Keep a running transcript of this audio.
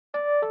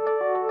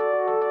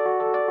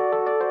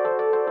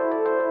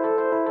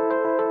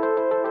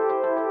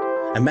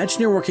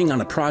Imagine you're working on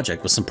a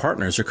project with some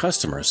partners or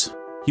customers.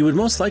 You would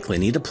most likely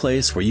need a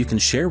place where you can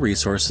share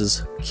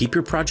resources, keep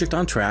your project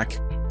on track,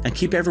 and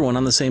keep everyone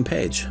on the same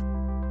page.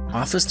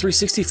 Office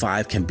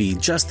 365 can be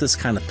just this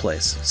kind of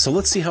place, so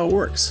let's see how it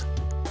works.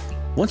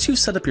 Once you've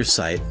set up your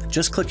site,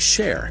 just click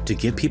Share to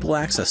give people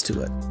access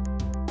to it.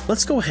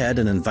 Let's go ahead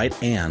and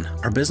invite Anne,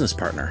 our business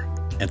partner.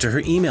 Enter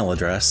her email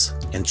address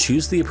and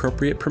choose the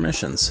appropriate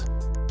permissions.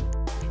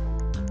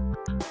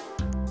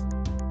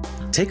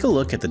 Take a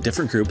look at the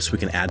different groups we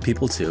can add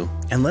people to,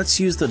 and let's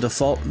use the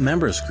default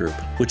members group,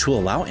 which will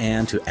allow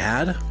Anne to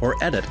add or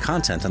edit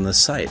content on this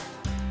site.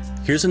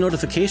 Here's a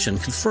notification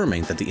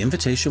confirming that the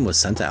invitation was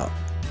sent out.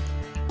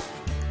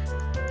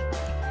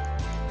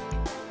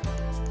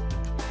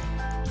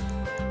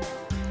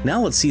 Now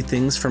let's see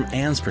things from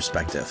Anne's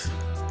perspective.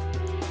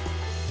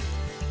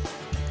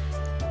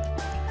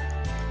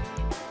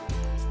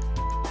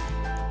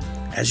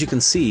 As you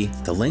can see,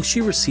 the link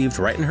she received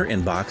right in her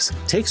inbox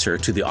takes her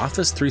to the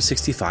Office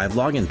 365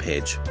 login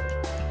page.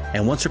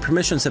 And once her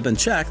permissions have been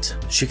checked,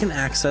 she can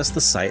access the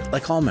site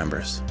like all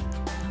members.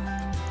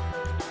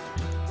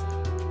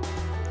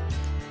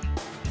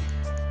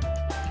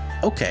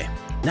 Okay,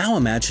 now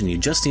imagine you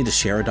just need to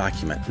share a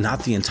document,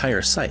 not the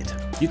entire site.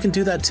 You can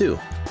do that too.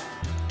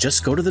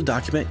 Just go to the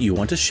document you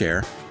want to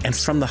share, and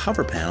from the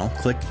hover panel,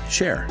 click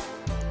Share.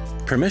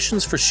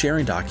 Permissions for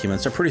sharing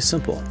documents are pretty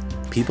simple.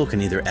 People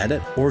can either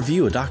edit or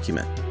view a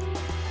document.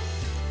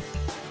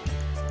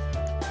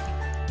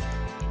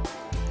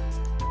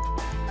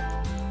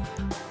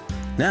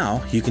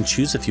 Now, you can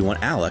choose if you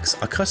want Alex,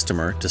 a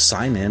customer, to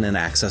sign in and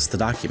access the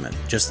document,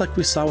 just like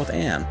we saw with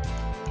Anne,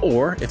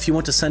 or if you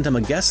want to send him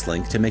a guest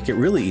link to make it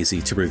really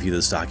easy to review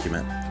this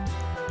document.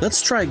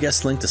 Let's try a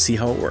guest link to see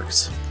how it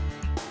works.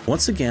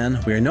 Once again,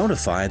 we are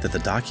notified that the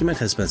document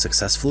has been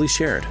successfully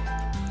shared.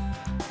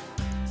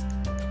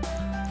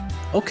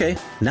 Okay,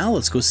 now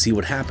let's go see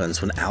what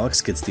happens when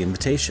Alex gets the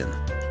invitation.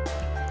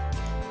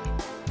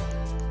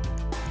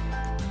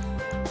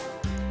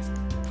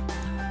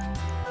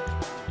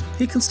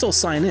 He can still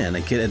sign in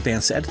and get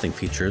advanced editing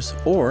features,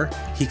 or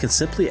he can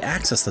simply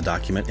access the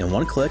document in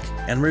one click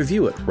and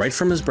review it right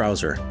from his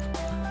browser.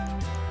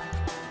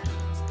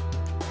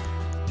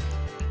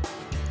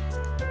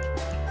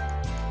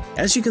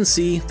 As you can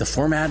see, the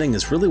formatting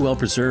is really well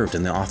preserved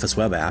in the Office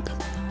web app.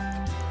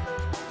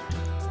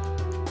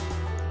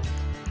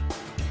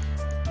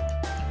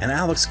 And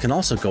Alex can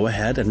also go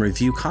ahead and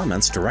review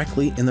comments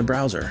directly in the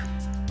browser.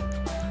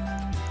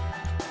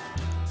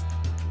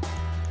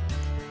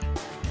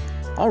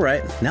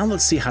 Alright, now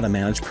let's see how to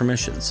manage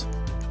permissions.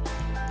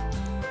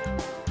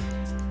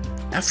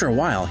 After a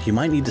while, you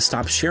might need to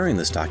stop sharing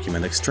this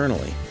document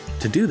externally.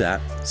 To do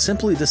that,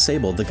 simply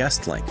disable the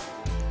guest link.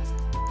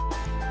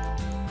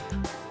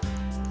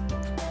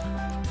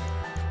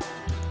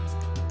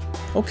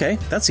 Okay,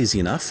 that's easy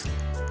enough.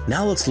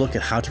 Now let's look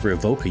at how to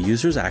revoke a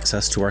user's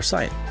access to our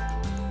site.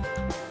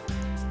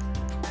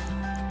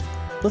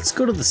 Let's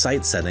go to the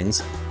site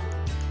settings,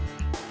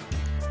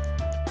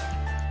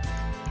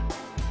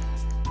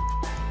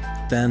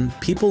 then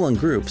People and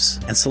Groups,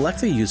 and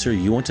select the user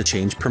you want to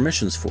change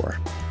permissions for.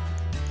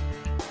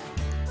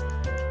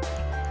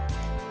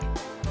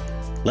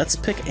 Let's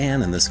pick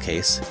Anne in this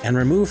case and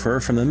remove her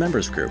from the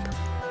members group.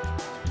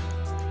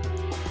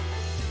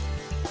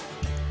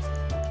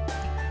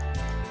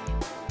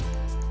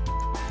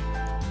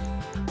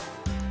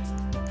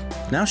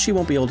 Now she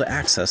won't be able to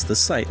access this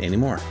site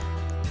anymore.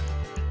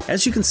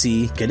 As you can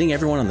see, getting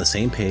everyone on the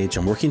same page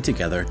and working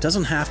together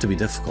doesn't have to be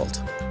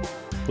difficult.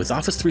 With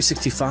Office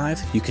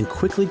 365, you can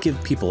quickly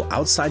give people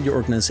outside your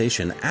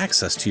organization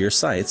access to your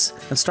sites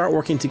and start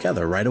working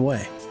together right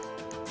away.